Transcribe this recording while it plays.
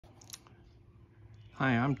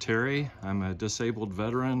Hi, I'm Terry. I'm a disabled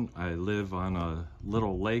veteran. I live on a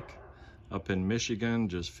little lake up in Michigan,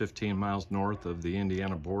 just 15 miles north of the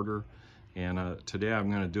Indiana border. And today I'm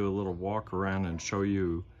going to do a little walk around and show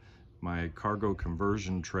you my cargo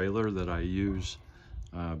conversion trailer that I use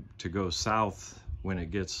to go south when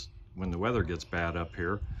the weather gets bad up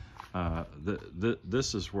here.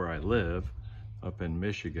 This is where I live, up in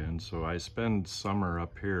Michigan, so I spend summer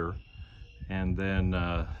up here, and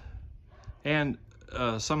then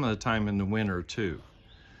some of the time in the winter too.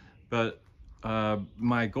 But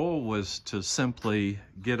my goal was to simply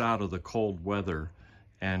get out of the cold weather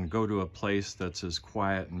and go to a place that's as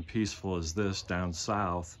quiet and peaceful as this down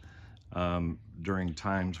south during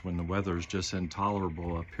times when the weather is just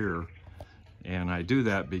intolerable up here. And I do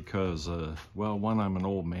that because, well, one, I'm an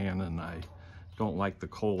old man and I don't like the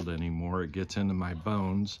cold anymore. It gets into my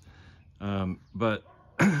bones. But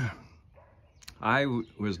I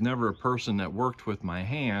was never a person that worked with my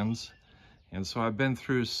hands, and so I've been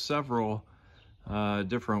through several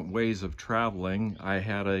different ways of traveling. I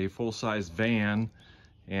had a full-size van,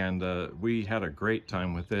 and we had a great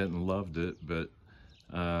time with it and loved it, but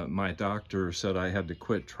my doctor said I had to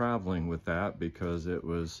quit traveling with that because it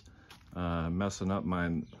was messing up my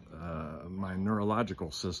neurological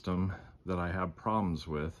system that I have problems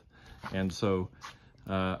with. And so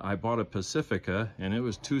I bought a Pacifica, and it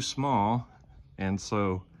was too small. And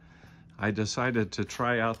so I decided to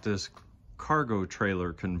try out this cargo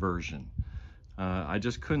trailer conversion. I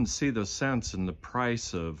just couldn't see the sense in the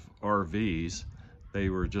price of RVs. They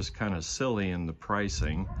were just kind of silly in the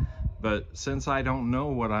pricing. But since I don't know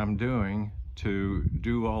what I'm doing to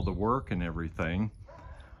do all the work and everything,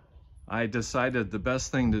 I decided the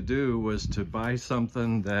best thing to do was to buy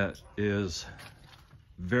something that is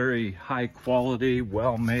very high quality,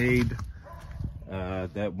 well made,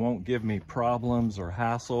 that won't give me problems or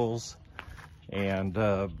hassles, and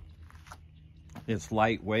it's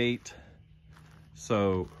lightweight.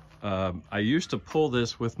 So I used to pull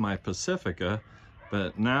this with my Pacifica,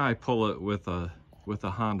 but now I pull it with a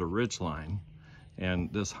Honda Ridgeline,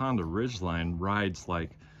 and this Honda Ridgeline rides like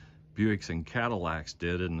Buicks and Cadillacs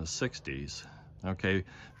did in the 60s. Okay,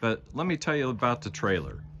 but let me tell you about the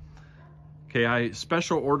trailer. Okay, I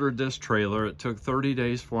special ordered this trailer. It took 30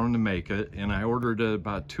 days for them to make it, and I ordered it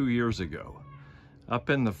about 2 years ago. Up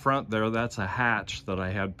in the front there, that's a hatch that I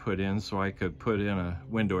had put in so I could put in a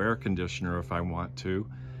window air conditioner if I want to.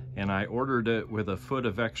 And I ordered it with a foot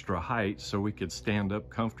of extra height so we could stand up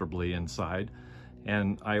comfortably inside.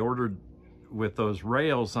 And I ordered with those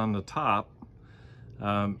rails on the top.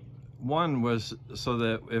 One was so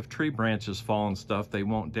that if tree branches fall and stuff, they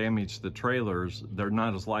won't damage the trailers. They're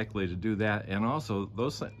not as likely to do that. And also,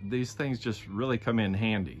 these things just really come in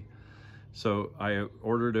handy. So I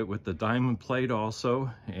ordered it with the diamond plate also,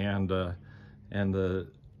 and the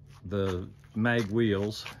mag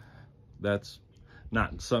wheels. That's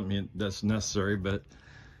not something that's necessary, but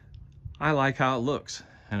I like how it looks,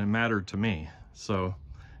 and it mattered to me. So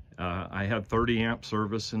I had 30 amp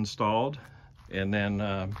service installed, and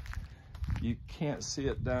then you can't see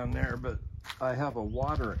it down there, but I have a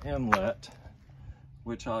water inlet,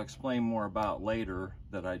 which I'll explain more about later,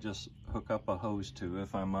 that I just hook up a hose to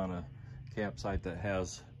if I'm on a campsite that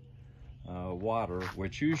has water,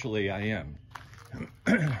 which usually I am.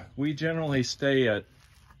 We generally stay at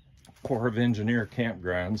Corps of Engineer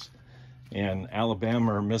campgrounds in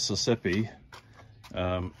Alabama or Mississippi.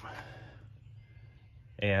 The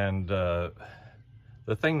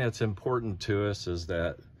thing that's important to us is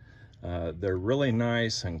that they're really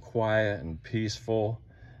nice and quiet and peaceful,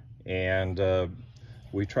 and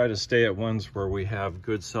we try to stay at ones where we have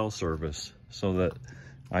good cell service so that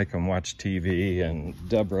I can watch TV and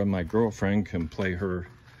Deborah, my girlfriend, can play her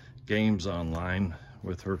games online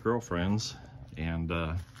with her girlfriends. And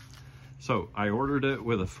so I ordered it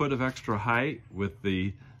with a foot of extra height with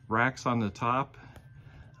the racks on the top.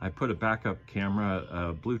 I put a backup camera,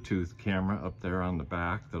 a Bluetooth camera up there on the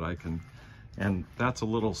back that I can, and that's a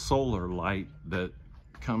little solar light that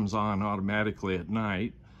comes on automatically at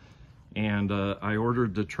night. And I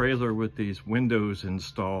ordered the trailer with these windows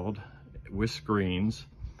installed with screens.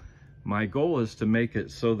 My goal is to make it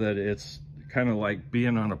so that it's kind of like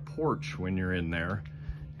being on a porch when you're in there.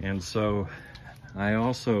 And so I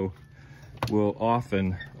also will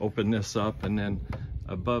often open this up, and then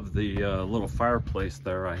above the little fireplace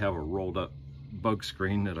there, I have a rolled up bug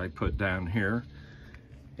screen that I put down here.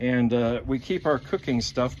 And we keep our cooking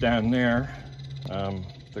stuff down there,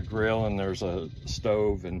 the grill, and there's a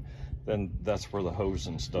stove, and then that's where the hose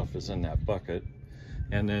and stuff is, in that bucket.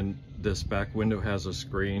 And then this back window has a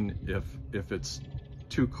screen if it's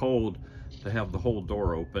too cold to have the whole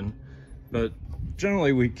door open. But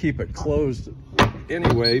generally we keep it closed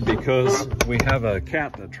anyway because we have a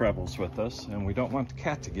cat that travels with us and we don't want the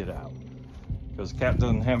cat to get out because the cat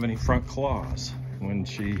doesn't have any front claws. When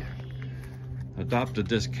she adopted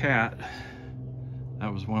this cat,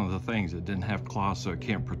 that was one of the things. It didn't have claws, so it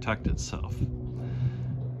can't protect itself.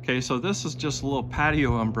 Okay, so this is just a little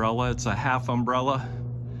patio umbrella. It's a half umbrella.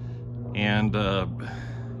 And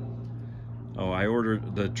I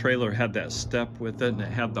ordered, the trailer had that step with it, and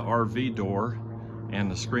it had the RV door and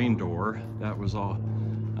the screen door. That was all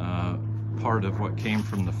part of what came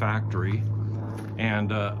from the factory.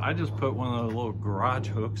 And I just put one of the little garage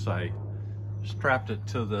hooks. I strapped it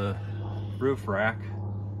to the roof rack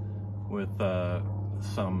with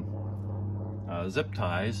some zip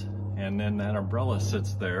ties, and then that umbrella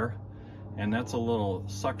sits there, and that's a little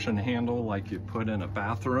suction handle like you put in a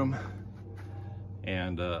bathroom,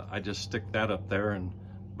 and I just stick that up there and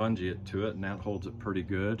bungee it to it, and that holds it pretty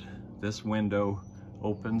good. This window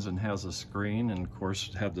opens and has a screen, and of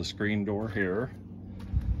course have the screen door here,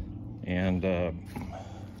 and then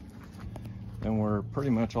we're pretty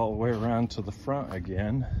much all the way around to the front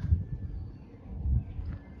again.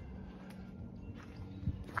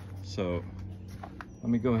 So let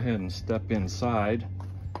me go ahead and step inside.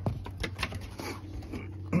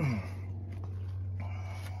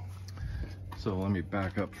 So let me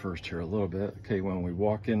back up first here a little bit. Okay, when we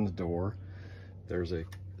walk in the door, there's a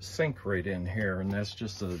sink right in here, and that's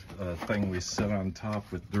just a thing we sit on top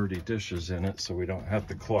with dirty dishes in it so we don't have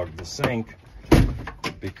to clog the sink,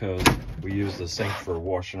 because we use the sink for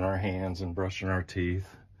washing our hands and brushing our teeth.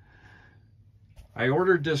 I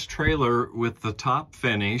ordered this trailer with the top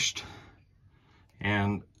finished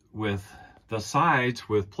and with the sides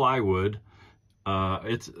with plywood.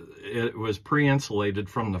 It was pre-insulated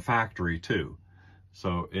from the factory too.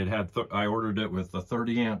 So it had, I ordered it with the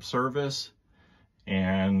 30 amp service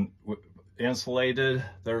and insulated.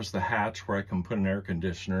 There's the hatch where I can put an air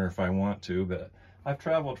conditioner if I want to, but I've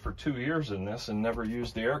traveled for 2 years in this and never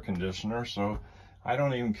used the air conditioner, so I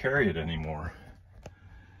don't even carry it anymore.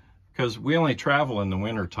 Because we only travel in the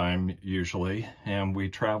winter time usually, and we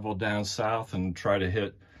travel down south and try to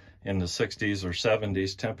hit in the 60s or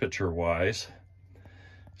 70s temperature wise.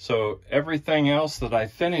 So everything else that I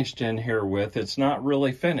finished in here with, it's not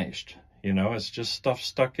really finished. You know, it's just stuff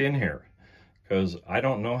stuck in here because I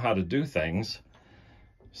don't know how to do things.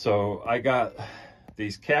 So I got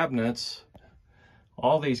these cabinets.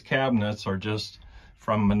 All these cabinets are just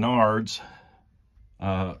from Menards.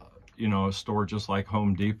 You know, a store just like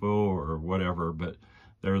Home Depot or whatever, but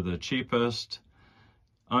they're the cheapest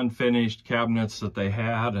unfinished cabinets that they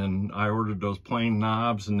had, and I ordered those plain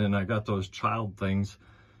knobs, and then I got those child things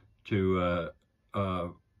to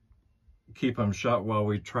keep them shut while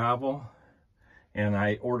we travel. And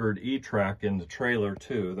I ordered E-track in the trailer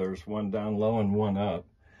too. There's one down low and one up,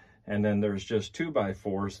 and then there's just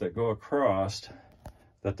 2x4s that go across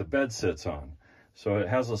that the bed sits on. So it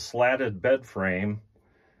has a slatted bed frame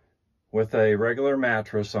with a regular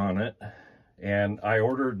mattress on it, and I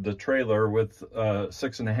ordered the trailer with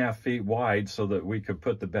 6.5 feet wide so that we could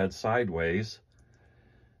put the bed sideways.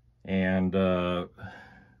 And so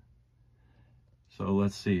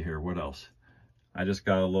let's see here, what else? I just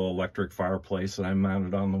got a little electric fireplace that I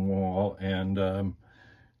mounted on the wall, and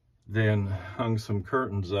then hung some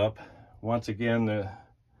curtains up. Once again,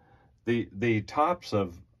 the tops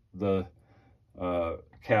of the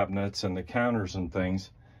cabinets and the counters and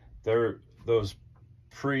things, they're those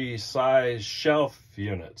pre-sized shelf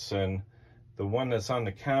units, and the one that's on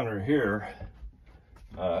the counter here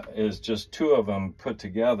is just 2 of them put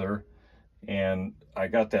together. And I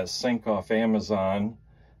got that sink off Amazon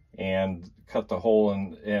and cut the hole,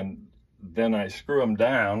 and then I screw them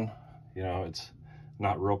down. You know, it's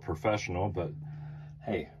not real professional, but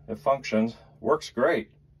hey, it functions, works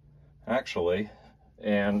great actually.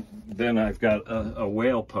 And then I've got a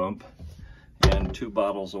whale pump and 2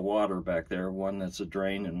 bottles of water back there, one that's a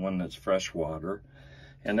drain and one that's fresh water.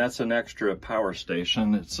 And that's an extra power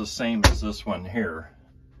station. It's the same as this one here.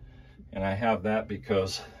 And I have that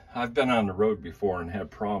because I've been on the road before and had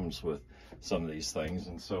problems with some of these things.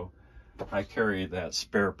 And so I carry that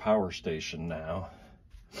spare power station now.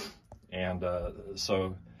 And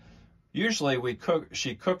so usually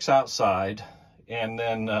she cooks outside, and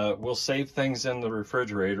then we'll save things in the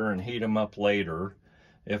refrigerator and heat them up later.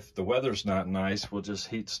 If the weather's not nice, we'll just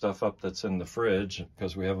heat stuff up that's in the fridge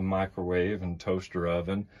because we have a microwave and toaster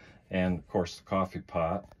oven and, of course, the coffee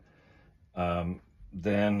pot.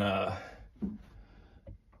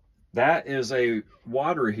 That is a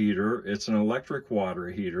water heater. It's an electric water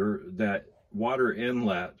heater. That water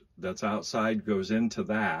inlet that's outside goes into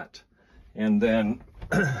that. And then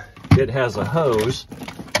it has a hose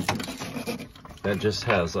that just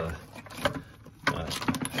has a,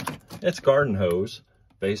 it's garden hose,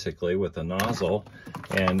 basically, with a nozzle.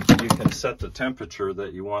 And you can set the temperature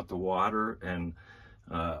that you want the water, and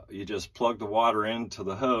you just plug the water into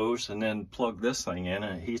the hose and then plug this thing in,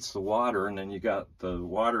 and it heats the water, and then you got the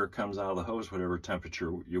water comes out of the hose whatever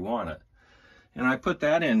temperature you want it. And I put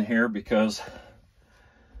that in here because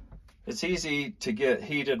it's easy to get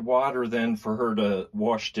heated water then for her to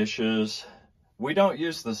wash dishes. We don't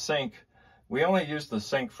use the sink. We only use the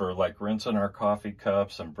sink for like rinsing our coffee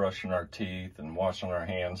cups and brushing our teeth and washing our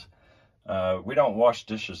hands. We don't wash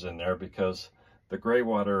dishes in there because the gray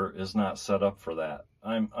water is not set up for that.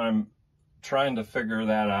 I'm trying to figure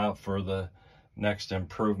that out for the next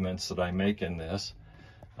improvements that I make in this.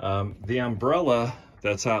 The umbrella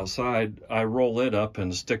that's outside, I roll it up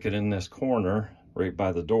and stick it in this corner right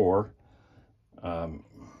by the door.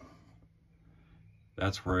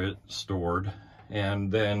 That's where it's stored.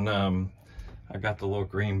 And then I got the little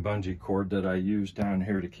green bungee cord that I use down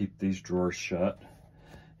here to keep these drawers shut.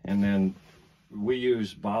 And then we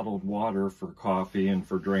use bottled water for coffee and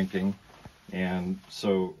for drinking. And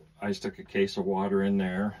so I stick a case of water in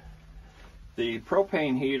there. The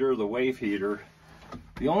propane heater, the wave heater,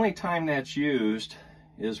 the only time that's used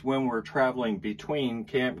is when we're traveling between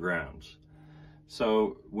campgrounds.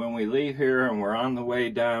 So when we leave here and we're on the way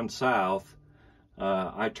down south,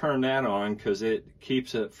 I turn that on because it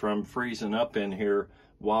keeps it from freezing up in here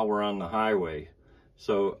while we're on the highway.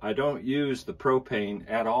 So I don't use the propane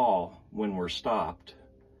at all when we're stopped,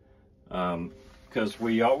 because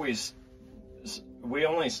we only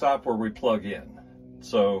stop where we plug in.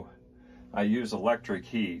 So I use electric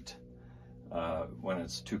heat when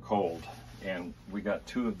it's too cold. And we got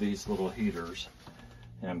two of these little heaters,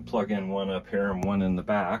 and plug in one up here and one in the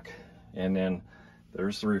back. And then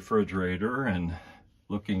there's the refrigerator, and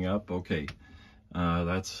looking up, okay,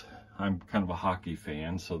 I'm kind of a hockey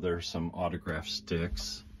fan, so there's some autograph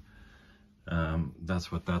sticks.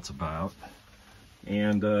 That's what that's about.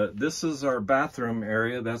 And this is our bathroom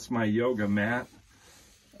area. That's my yoga mat.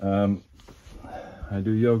 I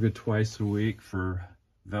do yoga twice a week for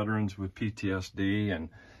veterans with PTSD, and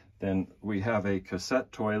then we have a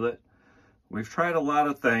cassette toilet. We've tried a lot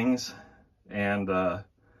of things, and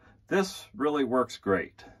this really works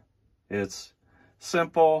great. It's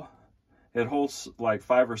simple. It holds like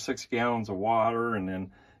 5 or 6 gallons of water, and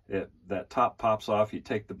then that top pops off. You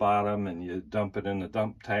take the bottom and you dump it in the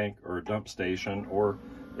dump tank or a dump station, or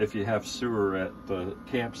if you have sewer at the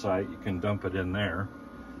campsite, you can dump it in there.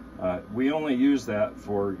 We only use that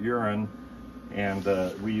for urine, and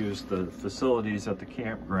we use the facilities at the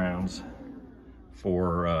campgrounds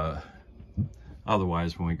for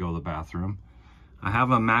otherwise when we go to the bathroom. I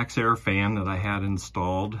have a Max Air fan that I had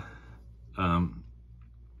installed.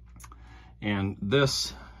 And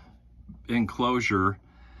this enclosure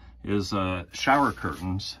is shower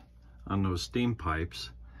curtains on those steam pipes.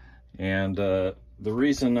 And the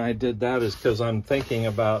reason I did that is because I'm thinking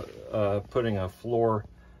about putting a floor,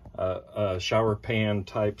 shower pan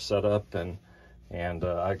type setup, and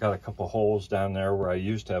I got a couple holes down there where I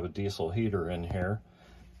used to have a diesel heater in here.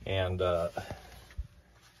 And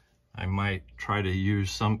I might try to use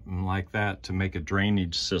something like that to make a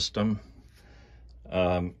drainage system.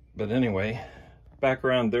 But anyway, back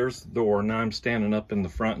around, there's the door. Now I'm standing up in the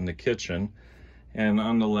front in the kitchen, and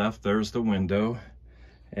on the left there's the window,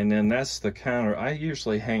 and then that's the counter. I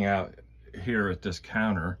usually hang out here at this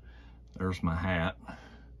counter. There's my hat.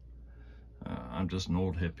 I'm just an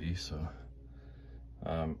old hippie, so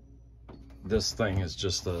this thing is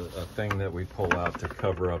just a thing that we pull out to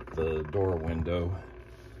cover up the door window.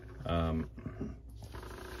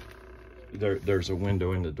 There's a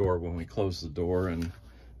window in the door when we close the door, and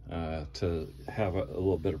to have a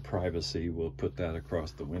little bit of privacy, we'll put that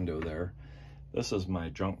across the window there. This is my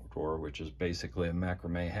junk drawer, which is basically a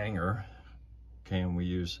macrame hanger. Okay, and we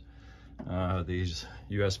use these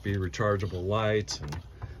USB rechargeable lights, and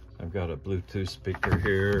I've got a Bluetooth speaker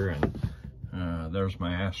here, and there's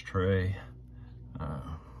my ashtray.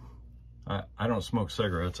 I don't smoke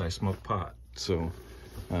cigarettes, I smoke pot, so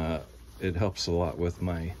it helps a lot with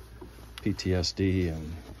my PTSD,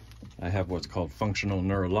 and I have what's called functional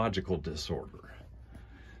neurological disorder.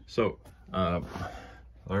 So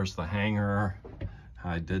there's the hanger.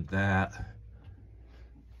 I did that.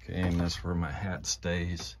 Okay, and that's where my hat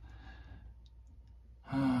stays.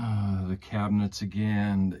 The cabinets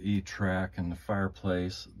again, the E-track, and the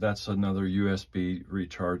fireplace. That's another USB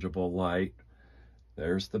rechargeable light.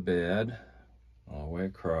 There's the bed all the way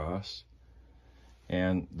across.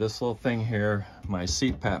 And this little thing here, my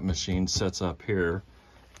CPAP machine sits up here.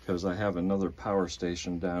 because I have another power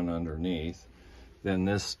station down underneath. Then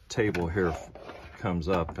this table here comes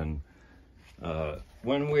up, and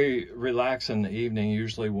when we relax in the evening,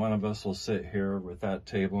 usually one of us will sit here with that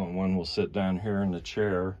table and one will sit down here in the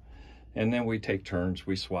chair, and then we take turns,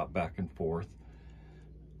 we swap back and forth.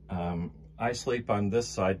 I sleep on this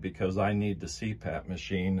side because I need the CPAP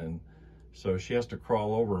machine, and so she has to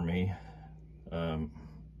crawl over me,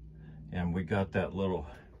 and we got that little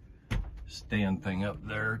stand thing up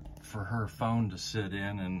there for her phone to sit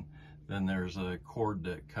in, and then there's a cord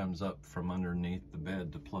that comes up from underneath the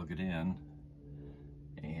bed to plug it in.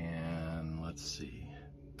 And let's see,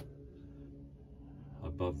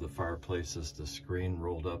 above the fireplace is the screen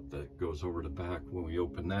rolled up that goes over the back when we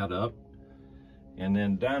open that up. And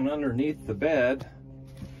then down underneath the bed,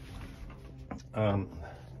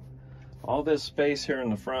 all this space here in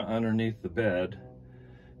the front underneath the bed,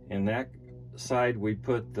 in that side we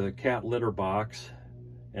put the cat litter box,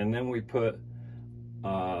 and then we put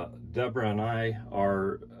Deborah and I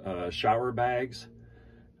our shower bags,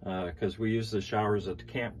 because we use the showers at the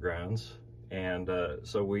campgrounds, and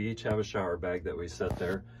so we each have a shower bag that we set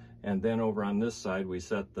there. And then over on this side we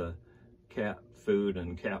set the cat food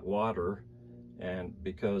and cat water, and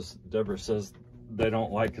because Deborah says they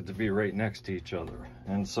don't like it to be right next to each other.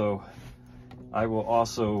 And so I will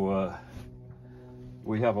also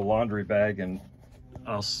we have a laundry bag, and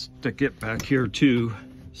I'll stick it back here too,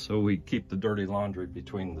 so we keep the dirty laundry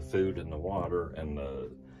between the food and the water and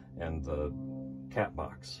the cat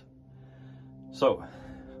box. So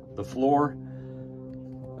the floor,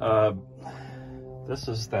 this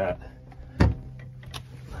is that,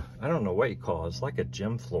 I don't know what you call it, it's like a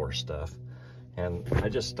gym floor stuff, and I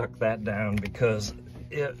just stuck that down because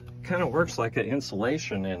it kind of works like an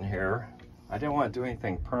insulation in here. I didn't want to do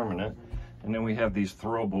anything permanent. And then we have these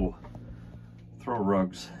throwable throw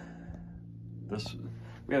rugs.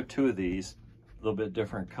 We have two of these, a little bit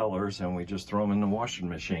different colors, and we just throw them in the washing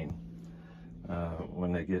machine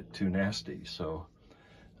when they get too nasty. So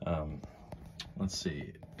let's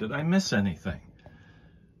see, did I miss anything?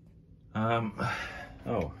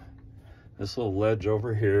 Oh, this little ledge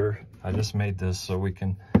over here, I just made this so we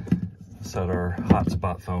can set our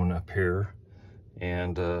hotspot phone up here,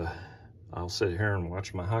 and I'll sit here and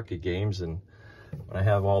watch my hockey games, and when I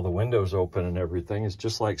have all the windows open and everything, it's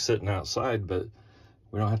just like sitting outside, but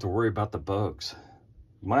we don't have to worry about the bugs.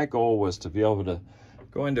 My goal was to be able to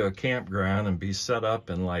go into a campground and be set up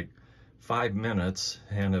in like 5 minutes,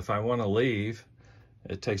 and if I want to leave,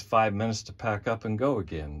 it takes 5 minutes to pack up and go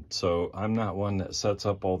again. So I'm not one that sets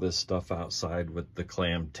up all this stuff outside with the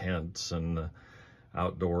clam tents and the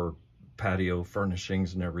outdoor patio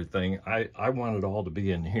furnishings and everything. I want it all to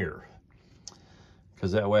be in here,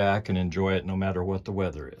 because that way I can enjoy it no matter what the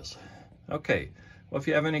weather is. Okay, well, if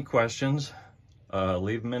you have any questions,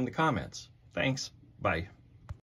 leave them in the comments. Thanks, bye.